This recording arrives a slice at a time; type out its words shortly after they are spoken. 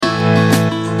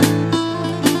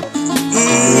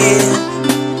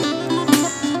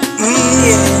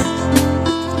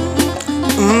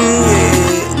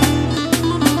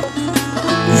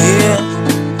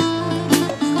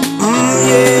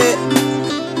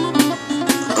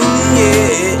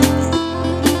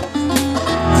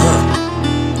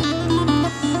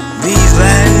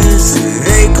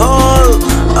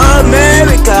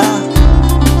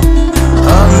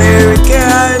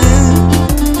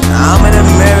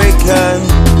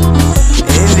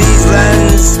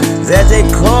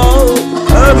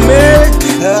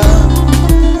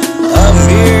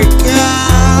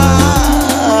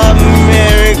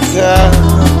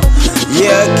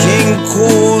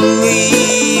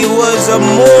some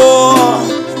more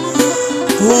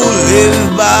who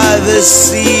live by the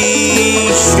seashore.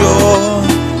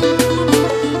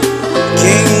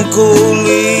 King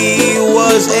Cooley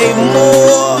was a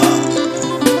Moor,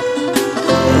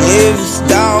 lives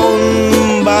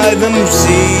down by them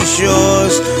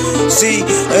seashores. See,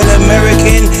 an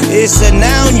American is a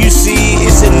noun, you see.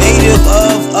 It's a native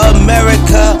of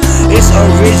America. It's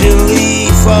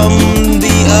originally from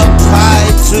the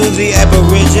applied to the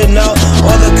Aboriginal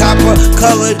or the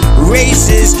copper-colored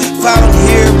races found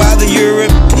here by the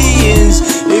Europeans.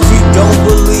 If you don't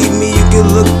believe me, you can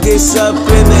look this up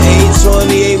in the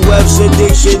 828 Webster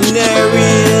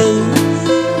Dictionary.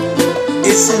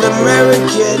 It's an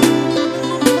American.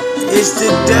 It's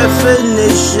the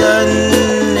definition.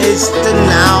 It's the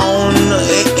noun.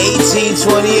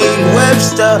 1828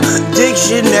 Webster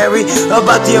Dictionary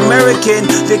about the American,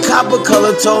 the copper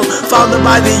color tone founded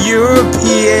by the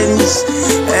Europeans,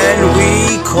 and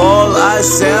we call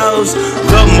ourselves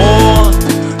the Moor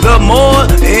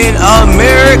in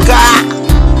America.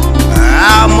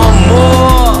 I'm a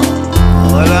Moor,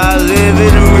 but I live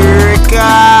in America.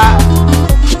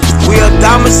 We are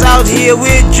domiciled here,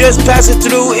 we're just passing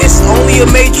through. It's only a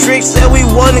matrix that we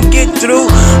want to get through.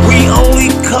 We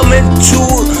only coming to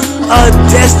a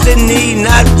destiny,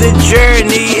 not the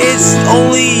journey. It's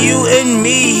only you and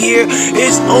me here.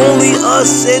 It's only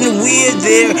us and we're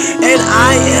there. And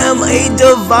I am a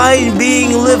divine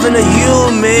being living a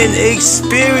human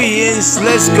experience.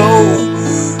 Let's go.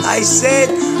 I said,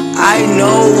 I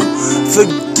know.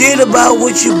 Forget about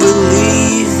what you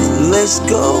believe. Let's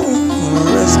go.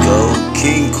 Let's go.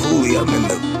 King Cooley, I'm in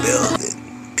the building.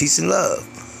 Peace and love.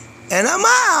 And I'm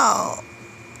out.